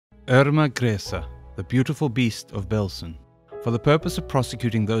Irma Grese, the beautiful beast of Belson. For the purpose of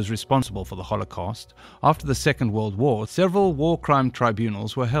prosecuting those responsible for the Holocaust, after the Second World War, several war crime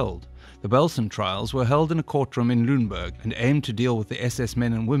tribunals were held. The Belson trials were held in a courtroom in Lüneburg and aimed to deal with the SS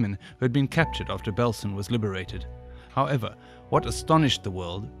men and women who had been captured after Belsen was liberated. However, what astonished the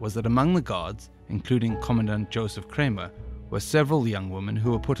world was that among the guards, including Commandant Joseph Kramer, were several young women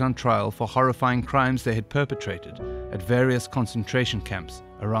who were put on trial for horrifying crimes they had perpetrated at various concentration camps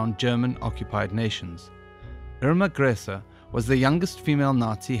around German-occupied nations. Irma Grese was the youngest female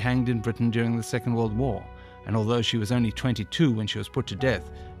Nazi hanged in Britain during the Second World War, and although she was only 22 when she was put to death,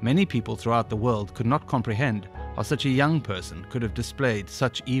 many people throughout the world could not comprehend how such a young person could have displayed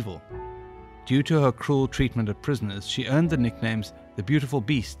such evil. Due to her cruel treatment of prisoners, she earned the nicknames the Beautiful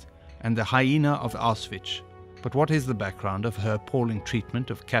Beast and the Hyena of Auschwitz. But what is the background of her appalling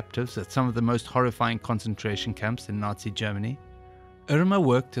treatment of captives at some of the most horrifying concentration camps in Nazi Germany? Irma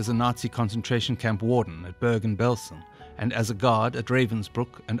worked as a Nazi concentration camp warden at Bergen-Belsen and as a guard at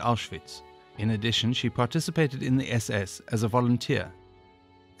Ravensbrück and Auschwitz. In addition, she participated in the SS as a volunteer.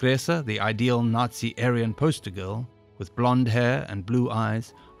 Grese, the ideal Nazi Aryan poster girl, with blonde hair and blue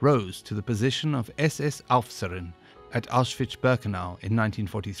eyes, rose to the position of SS Aufseherin at Auschwitz-Birkenau in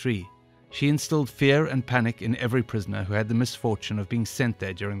 1943. She instilled fear and panic in every prisoner who had the misfortune of being sent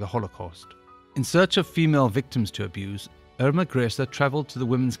there during the Holocaust. In search of female victims to abuse, Irma Grese traveled to the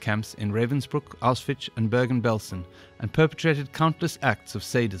women's camps in Ravensbrück, Auschwitz and Bergen-Belsen and perpetrated countless acts of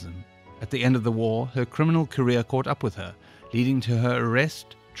sadism. At the end of the war, her criminal career caught up with her, leading to her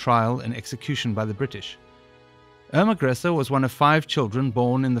arrest, trial and execution by the British. Irma Grese was one of 5 children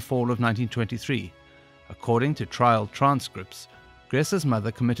born in the fall of 1923. According to trial transcripts, Grese's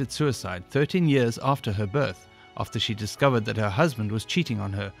mother committed suicide 13 years after her birth, after she discovered that her husband was cheating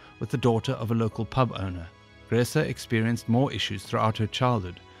on her with the daughter of a local pub owner. Grese experienced more issues throughout her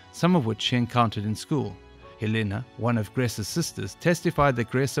childhood, some of which she encountered in school. Helena, one of Grese's sisters, testified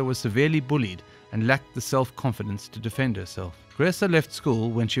that Grese was severely bullied and lacked the self-confidence to defend herself. Grese left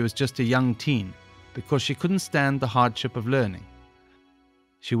school when she was just a young teen because she couldn't stand the hardship of learning.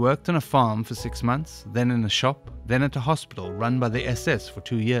 She worked on a farm for 6 months, then in a shop, then at a hospital run by the SS for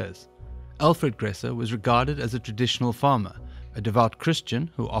 2 years. Alfred Grese was regarded as a traditional farmer, a devout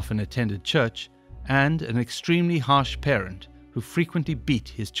Christian who often attended church, and an extremely harsh parent who frequently beat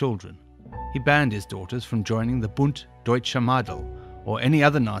his children. He banned his daughters from joining the Bund Deutscher Madel or any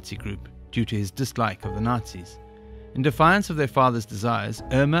other Nazi group due to his dislike of the Nazis. In defiance of their father's desires,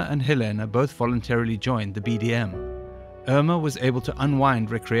 Irma and Helena both voluntarily joined the BDM. Irma was able to unwind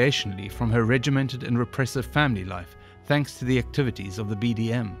recreationally from her regimented and repressive family life thanks to the activities of the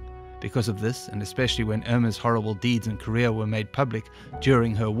BDM. Because of this, and especially when Irma's horrible deeds and career were made public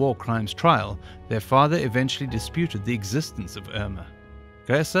during her war crimes trial, their father eventually disputed the existence of Irma.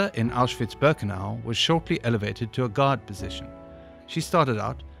 Grese in Auschwitz-Birkenau was shortly elevated to a guard position. She started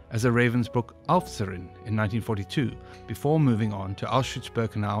out as a Ravensbrück Aufseherin in 1942 before moving on to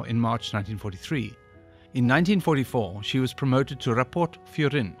Auschwitz-Birkenau in March 1943. In 1944, she was promoted to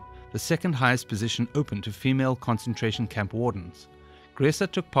Rapportführerin, the second highest position open to female concentration camp wardens. Grese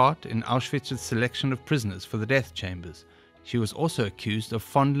took part in Auschwitz's selection of prisoners for the death chambers. She was also accused of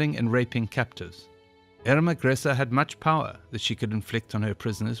fondling and raping captives. Irma Grese had much power that she could inflict on her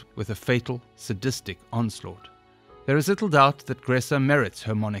prisoners with a fatal, sadistic onslaught. There is little doubt that Grese merits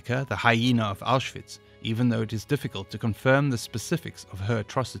her moniker, the Hyena of Auschwitz, even though it is difficult to confirm the specifics of her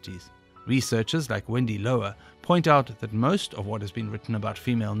atrocities. Researchers like Wendy Lower point out that most of what has been written about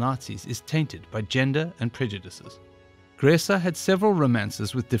female Nazis is tainted by gender and prejudices. Grese had several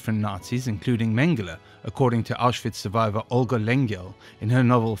romances with different Nazis, including Mengele, according to Auschwitz survivor Olga Lengyel in her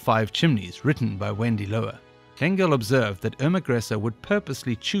novel 5 Chimneys, written by Wendy Lower. Lengyel observed that Irma Grese would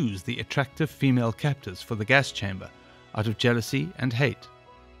purposely choose the attractive female captives for the gas chamber, out of jealousy and hate.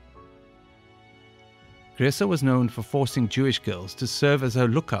 Grese was known for forcing Jewish girls to serve as her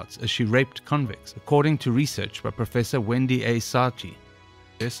lookouts as she raped convicts, according to research by Professor Wendy A. Sarti.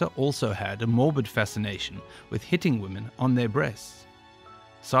 Grese also had a morbid fascination with hitting women on their breasts.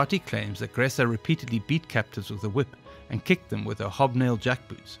 Sarti claims that Grese repeatedly beat captives with a whip and kicked them with her hobnail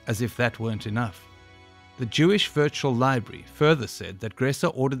jackboots, as if that weren't enough. The Jewish Virtual Library further said that Grese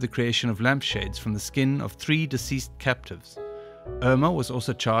ordered the creation of lampshades from the skin of 3 deceased captives. Irma was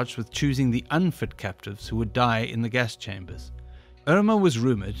also charged with choosing the unfit captives who would die in the gas chambers. Irma was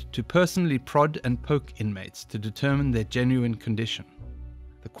rumored to personally prod and poke inmates to determine their genuine condition.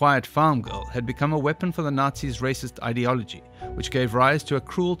 The quiet farm girl had become a weapon for the Nazis' racist ideology, which gave rise to a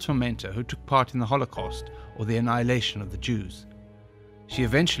cruel tormentor who took part in the Holocaust or the annihilation of the Jews. She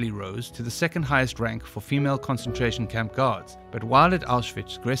eventually rose to the second highest rank for female concentration camp guards, but while at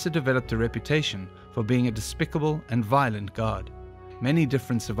Auschwitz, Grese developed a reputation for being a despicable and violent guard. Many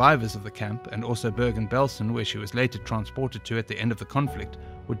different survivors of the camp, and also Bergen-Belsen, where she was later transported to at the end of the conflict,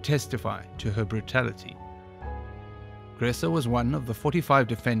 would testify to her brutality. Grese was one of the 45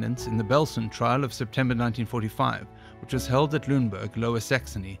 defendants in the Belson trial of September 1945, which was held at Lüneburg, Lower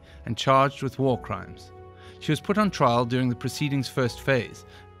Saxony, and charged with war crimes. She was put on trial during the proceedings' first phase,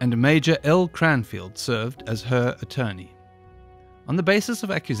 and Major L. Cranfield served as her attorney. On the basis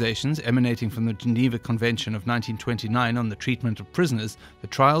of accusations emanating from the Geneva Convention of 1929 on the treatment of prisoners, the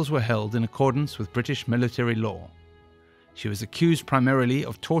trials were held in accordance with British military law. She was accused primarily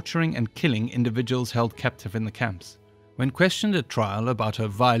of torturing and killing individuals held captive in the camps. When questioned at trial about her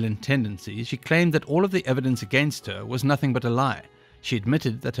violent tendencies, she claimed that all of the evidence against her was nothing but a lie. She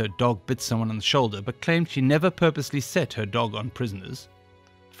admitted that her dog bit someone on the shoulder, but claimed she never purposely set her dog on prisoners.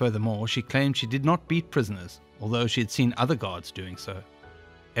 Furthermore, she claimed she did not beat prisoners, although she had seen other guards doing so.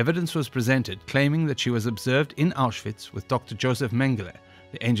 Evidence was presented claiming that she was observed in Auschwitz with Dr. Joseph Mengele,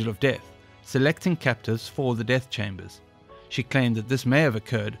 the Angel of Death, selecting captives for the death chambers. She claimed that this may have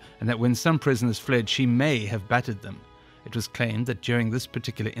occurred and that when some prisoners fled, she may have battered them. It was claimed that during this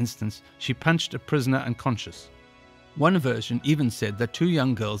particular instance, she punched a prisoner unconscious. One version even said that 2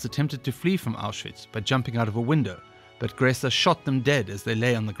 young girls attempted to flee from Auschwitz by jumping out of a window, but Grese shot them dead as they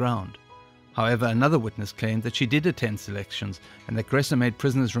lay on the ground. However, another witness claimed that she did attend selections and that Grese made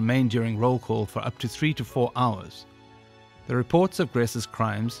prisoners remain during roll call for up to 3 to 4 hours. The reports of Grese's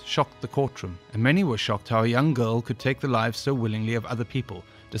crimes shocked the courtroom, and many were shocked how a young girl could take the lives so willingly of other people,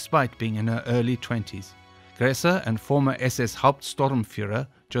 despite being in her early 20s. Grese and former SS Hauptsturmführer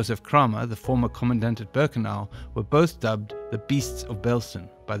Joseph Kramer, the former commandant at Birkenau, were both dubbed the Beasts of Belsen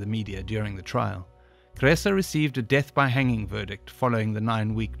by the media during the trial. Grese received a death by hanging verdict following the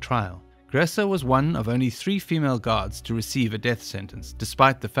 9-week trial. Grese was one of only 3 female guards to receive a death sentence,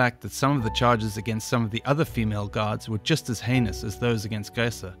 despite the fact that some of the charges against some of the other female guards were just as heinous as those against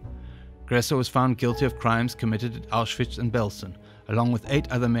Grese. Grese was found guilty of crimes committed at Auschwitz and Belsen, along with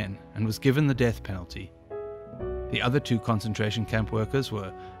 8 other men, and was given the death penalty. The other 2 concentration camp workers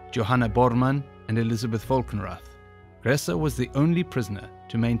were Johanna Bormann and Elisabeth Volkenrath. Grese was the only prisoner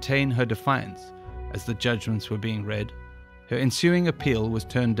to maintain her defiance as the judgments were being read. Her ensuing appeal was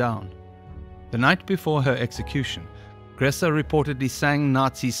turned down. The night before her execution, Grese reportedly sang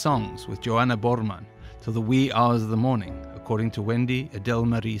Nazi songs with Johanna Bormann till the wee hours of the morning, according to Wendy Adele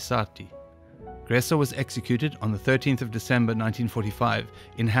Marie Sarti. Grese was executed on the 13th of December 1945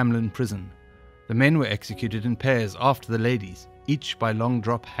 in Hamelin prison. The men were executed in pairs after the ladies, each by long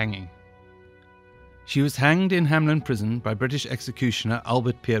drop hanging. She was hanged in Hamelin prison by British executioner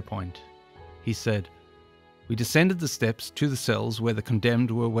Albert Pierpoint. He said, "We descended the steps to the cells where the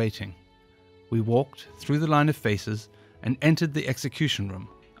condemned were waiting. We walked through the line of faces and entered the execution room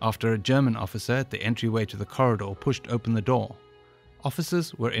after a German officer at the entryway to the corridor pushed open the door.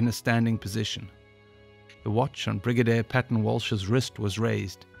 Officers were in a standing position. The watch on Brigadier Patton Walsh's wrist was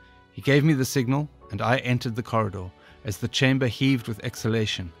raised. He gave me the signal, and I entered the corridor. As the chamber heaved with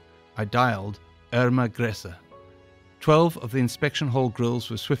exhalation, I dialed Irma Grese. 12 of the inspection hall grills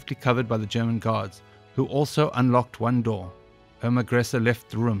were swiftly covered by the German guards, who also unlocked one door. Irma Grese left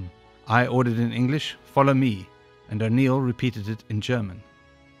the room. I ordered in English, 'Follow me,' and O'Neill repeated it in German.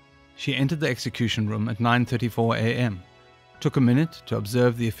 She entered the execution room at 9:34 a.m., took a minute to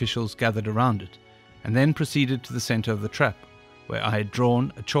observe the officials gathered around it, and then proceeded to the center of the trap, where I had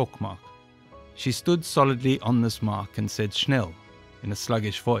drawn a chalk mark. She stood solidly on this mark and said 'Schnell' in a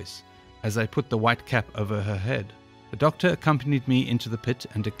sluggish voice, as I put the white cap over her head. The doctor accompanied me into the pit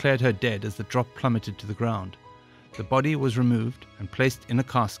and declared her dead as the drop plummeted to the ground. The body was removed and placed in a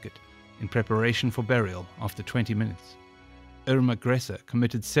casket in preparation for burial after 20 minutes. Irma Grese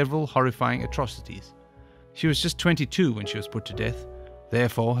committed several horrifying atrocities. She was just 22 when she was put to death.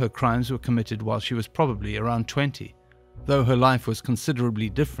 Therefore, her crimes were committed while she was probably around 20. Though her life was considerably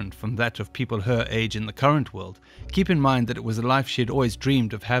different from that of people her age in the current world, keep in mind that it was a life she had always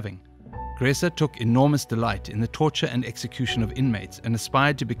dreamed of having. Grese took enormous delight in the torture and execution of inmates and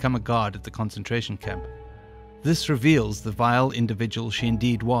aspired to become a guard at the concentration camp. This reveals the vile individual she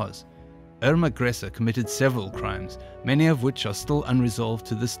indeed was. Irma Grese committed several crimes, many of which are still unresolved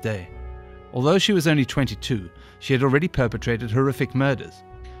to this day. Although she was only 22, she had already perpetrated horrific murders.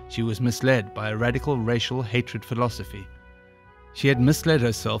 She was misled by a radical racial hatred philosophy. She had misled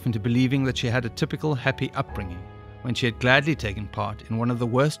herself into believing that she had a typical happy upbringing, when she had gladly taken part in one of the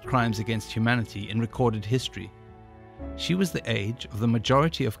worst crimes against humanity in recorded history. She was the age of the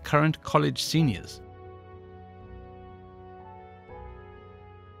majority of current college seniors.